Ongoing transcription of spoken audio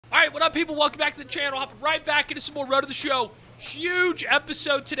All right, what up, people? Welcome back to the channel. Hopping right back into some more Road to the Show. Huge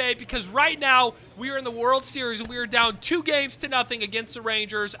episode today because right now we are in the World Series and we are down 2-0 against the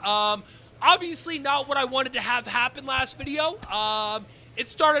Rangers. Obviously not what I wanted to have happen last video. It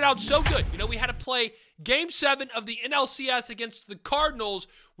started out so good. You know, we had to play Game 7 of the NLCS against the Cardinals.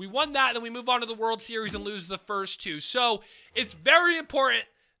 We won that, and then we move on to the World Series and lose the first two. So it's very important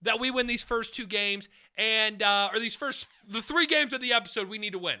that we win these first 2 games, and or the 3 games of the episode we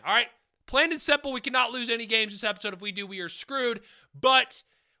need to win. All right, plain and simple. We cannot lose any games this episode. If we do, we are screwed. But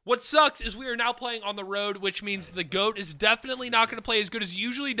what sucks is we are now playing on the road, which means the GOAT is definitely not going to play as good as he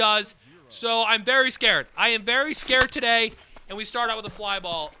usually does. So I'm very scared. I am very scared today, and we start out with a fly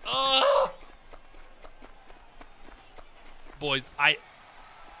ball. Ugh. Boys, I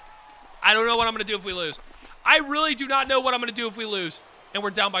don't know what I'm going to do if we lose. I really do not know what I'm going to do if we lose. And we're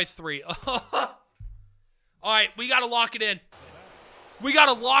down by 3. All right, we got to lock it in. We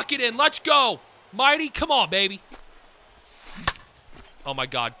got to lock it in. Let's go. Mighty, come on, baby. Oh, my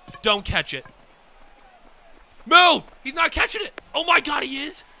God. Don't catch it. Move. He's not catching it. Oh, my God, he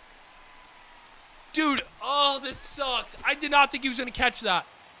is. Dude, oh, this sucks. I did not think he was going to catch that.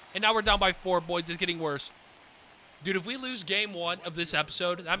 And now we're down by 4, boys. It's getting worse. Dude, if we lose game 1 of this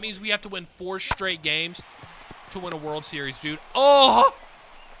episode, that means we have to win 4 straight games to win a World Series, dude. Oh!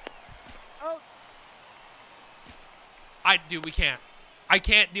 Dude, we can't. I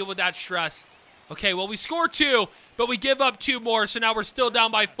can't deal with that stress. Okay, well, we score 2, but we give up 2 more, so now we're still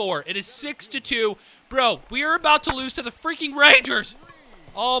down by 4. It is 6-2. Bro, we are about to lose to the freaking Rangers.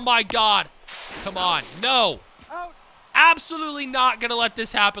 Oh, my God. Come on. No. Absolutely not going to let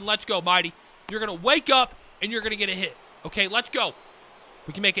this happen. Let's go, Mighty. You're going to wake up, and you're going to get a hit. Okay, let's go.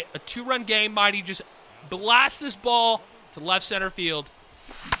 We can make it a 2-run game. Mighty, just blast this ball to left center field.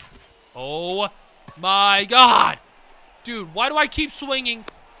 Oh, my God. Dude, why do I keep swinging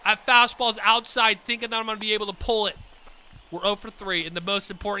at fastballs outside thinking that I'm going to be able to pull it? We're 0 for 3 in the most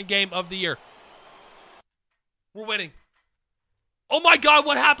important game of the year. We're winning. Oh, my God,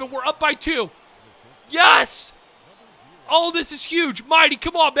 what happened? We're up by 2. Yes! Oh, this is huge. Mighty,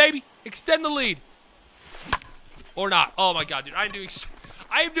 come on, baby. Extend the lead. Or not. Oh, my God, dude. I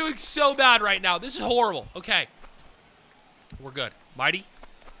am doing so bad right now. This is horrible. Okay. We're good. Mighty.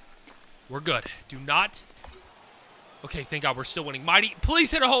 We're good. Do not. Okay, thank God we're still winning. Mighty, please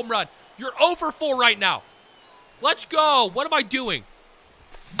hit a home run. You're 0 for 4 right now. Let's go. What am I doing?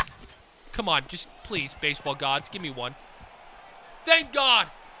 Come on, just please, baseball gods, give me one. Thank God.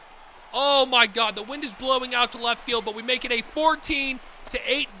 Oh, my God. The wind is blowing out to left field, but we make it a 14-8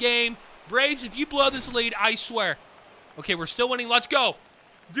 game. Braves, if you blow this lead, I swear. Okay, we're still winning. Let's go.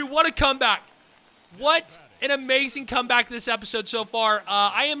 Dude, what a comeback. What an amazing comeback this episode so far.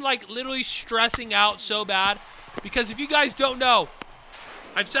 I am, like, literally stressing out so bad because if you guys don't know,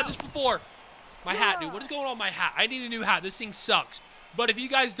 I've said this before. My hat, dude. What is going on with my hat? I need a new hat. This thing sucks. But if you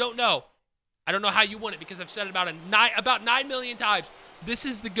guys don't know, I don't know how you win it because I've said it about 9 million times. This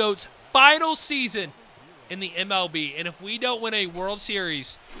is the GOAT's final season in the MLB. And if we don't win a World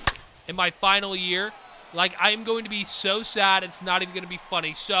Series in my final year, like, I am going to be so sad, it's not even going to be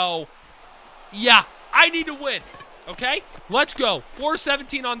funny. So, yeah, I need to win, okay? Let's go.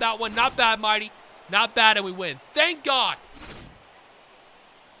 4-17 on that one. Not bad, Mighty. Not bad, and we win. Thank God.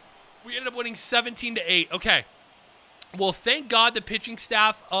 We ended up winning 17-8. Okay. Well, thank God the pitching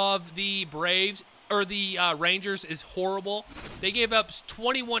staff of the Braves, or the Rangers, is horrible. They gave up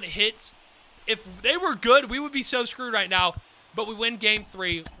 21 hits. If they were good, we would be so screwed right now. But we win game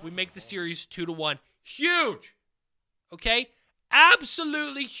 3. We make the series 2-1. Huge. Okay?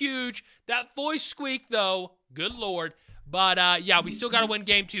 Absolutely huge. That voice squeak, though. Good Lord. But, yeah, we still got to win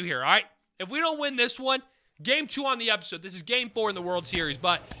game 2 here, all right? If we don't win this one, game 2 on the episode. This is game 4 in the World Series.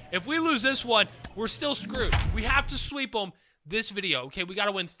 But if we lose this one, we're still screwed. We have to sweep them this video, okay? We got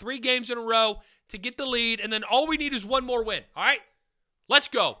to win 3 games in a row to get the lead. And then all we need is 1 more win, all right? Let's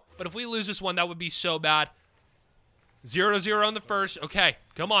go. But if we lose this one, that would be so bad. 0-0 on the first. Okay,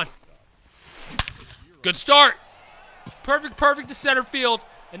 come on. Good start. Perfect to center field.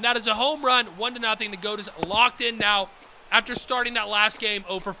 And that is a home run, 1-0. The GOAT is locked in now after starting that last game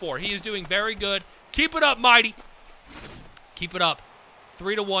 0 for 4. He is doing very good. Keep it up, Mighty. Keep it up.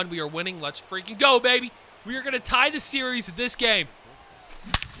 3-1. We are winning. Let's freaking go, baby. We are going to tie the series this game.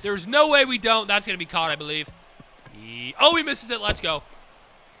 There's no way we don't. That's going to be caught, I believe. Oh, he misses it. Let's go.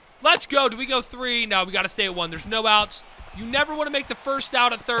 Let's go. Do we go 3? No, we got to stay at 1. There's no outs. You never want to make the first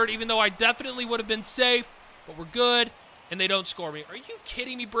out at third, even though I definitely would have been safe. But we're good, and they don't score me. Are you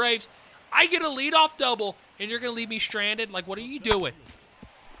kidding me, Braves? I get a leadoff double, and you're going to leave me stranded? Like, what are you doing?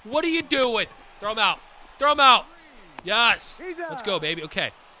 What are you doing? Throw him out. Throw him out. Yes. Let's go, baby.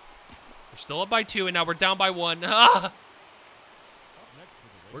 Okay. We're still up by 2, and now we're down by 1. Ah!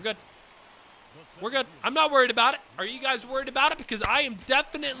 We're good. We're good. I'm not worried about it. Are you guys worried about it? Because I am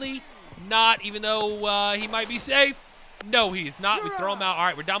definitely not, even though he might be safe. No, he is not. We throw him out. All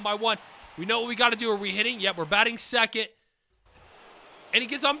right, we're down by 1. We know what we got to do. Are we hitting? Yep, we're batting second. And he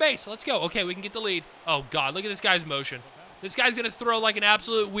gets on base. Let's go. Okay, we can get the lead. Oh, God, look at this guy's motion. This guy's going to throw like an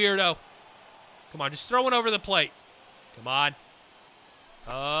absolute weirdo. Come on, just throw it over the plate. Come on.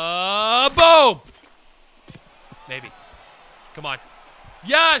 Boom! Maybe. Come on.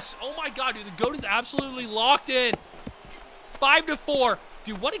 Yes! Oh, my God, dude. The GOAT is absolutely locked in. 5-4.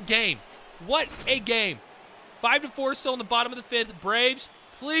 Dude, what a game. What a game. 5-4 still in the bottom of the 5th. Braves,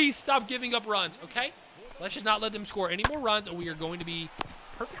 please stop giving up runs, okay? Let's just not let them score any more runs, and we are going to be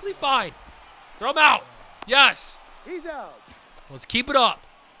perfectly fine. Throw them out. Yes. He's out. Let's keep it up.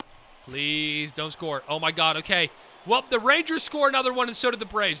 Please don't score. Oh, my God. Okay. Well, the Rangers score another one, and so did the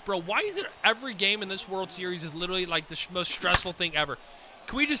Braves. Bro, why is it every game in this World Series is literally like the most stressful thing ever?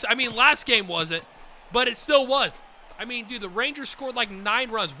 Can we just, I mean, last game wasn't, but it still was. I mean, dude, the Rangers scored like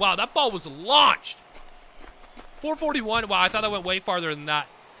 9 runs. Wow, that ball was launched. 441. Wow, I thought that went way farther than that.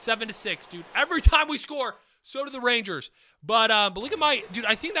 7-6, dude. Every time we score, so do the Rangers. But look at my, dude,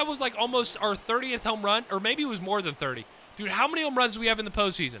 I think that was like almost our 30th home run, or maybe it was more than 30. Dude, how many home runs do we have in the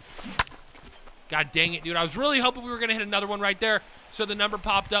postseason? God dang it, dude. I was really hoping we were going to hit another one right there, so the number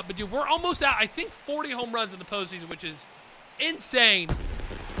popped up. But, dude, we're almost at, I think, 40 home runs in the postseason, which is insane.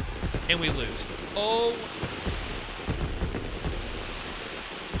 And we lose. Oh,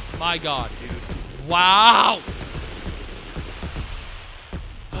 my God, dude. Wow.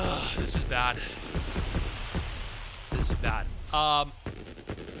 This is bad. This is bad. I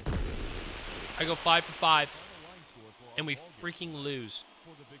go 5 for 5, and we freaking lose.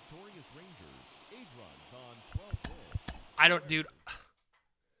 I don't, dude.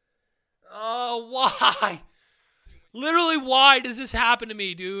 Oh, why? Literally, why does this happen to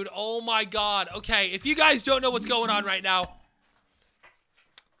me, dude? Oh, my God. Okay, if you guys don't know what's going on right now,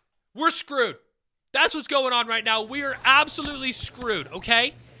 we're screwed. That's what's going on right now. We are absolutely screwed,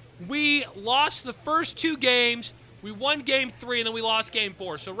 okay? We lost the first 2 games. We won game 3, and then we lost game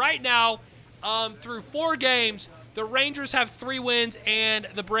 4. So right now, through 4 games, the Rangers have 3 wins, and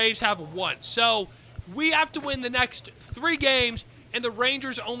the Braves have 1. So we have to win the next 3 games, and the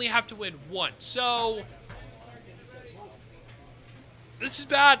Rangers only have to win 1. So this is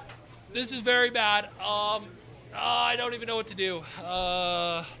bad. This is very bad. I don't even know what to do.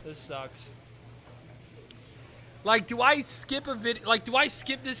 This sucks. Like, do I skip a video? Like, do I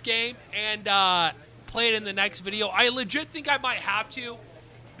skip this game and play it in the next video? I legit think I might have to,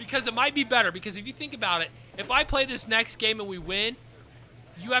 because it might be better. Because if you think about it, if I play this next game and we win,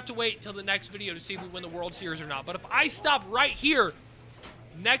 you have to wait until the next video to see if we win the World Series or not. But if I stop right here,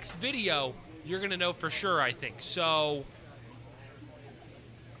 next video, you're going to know for sure, I think. So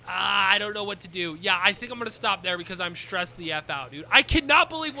I don't know what to do. Yeah, I think I'm going to stop there because I'm stressed the F out, dude. I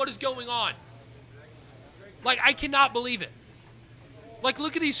cannot believe what is going on. Like, I cannot believe it. Like,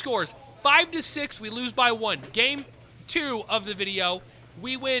 look at these scores. 5-6, we lose by 1. Game 2 of the video,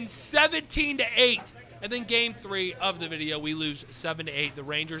 we win 17-8. And then game 3 of the video, we lose 7-8. The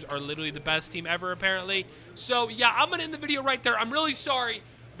Rangers are literally the best team ever, apparently. So, yeah, I'm going to end the video right there. I'm really sorry,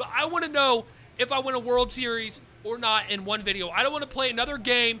 but I want to know if I win a World Series or not in one video. I don't want to play another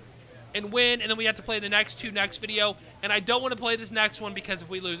game and win, and then we have to play the next video. And I don't want to play this next one because if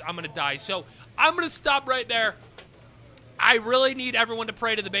we lose, I'm going to die. So I'm going to stop right there. I really need everyone to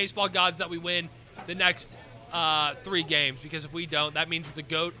pray to the baseball gods that we win the next 3 games, because if we don't, that means the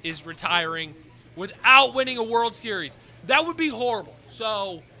GOAT is retiring without winning a World Series. That would be horrible.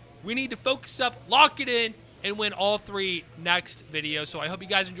 So we need to focus up, lock it in, and win all 3 next videos. So I hope you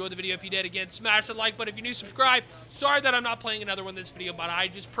guys enjoyed the video. If you did, again, smash the like button. If you're new, subscribe. Sorry that I'm not playing another one this video, but I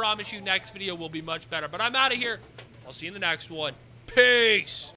just promise you next video will be much better. But I'm out of here. I'll see you in the next one. Peace.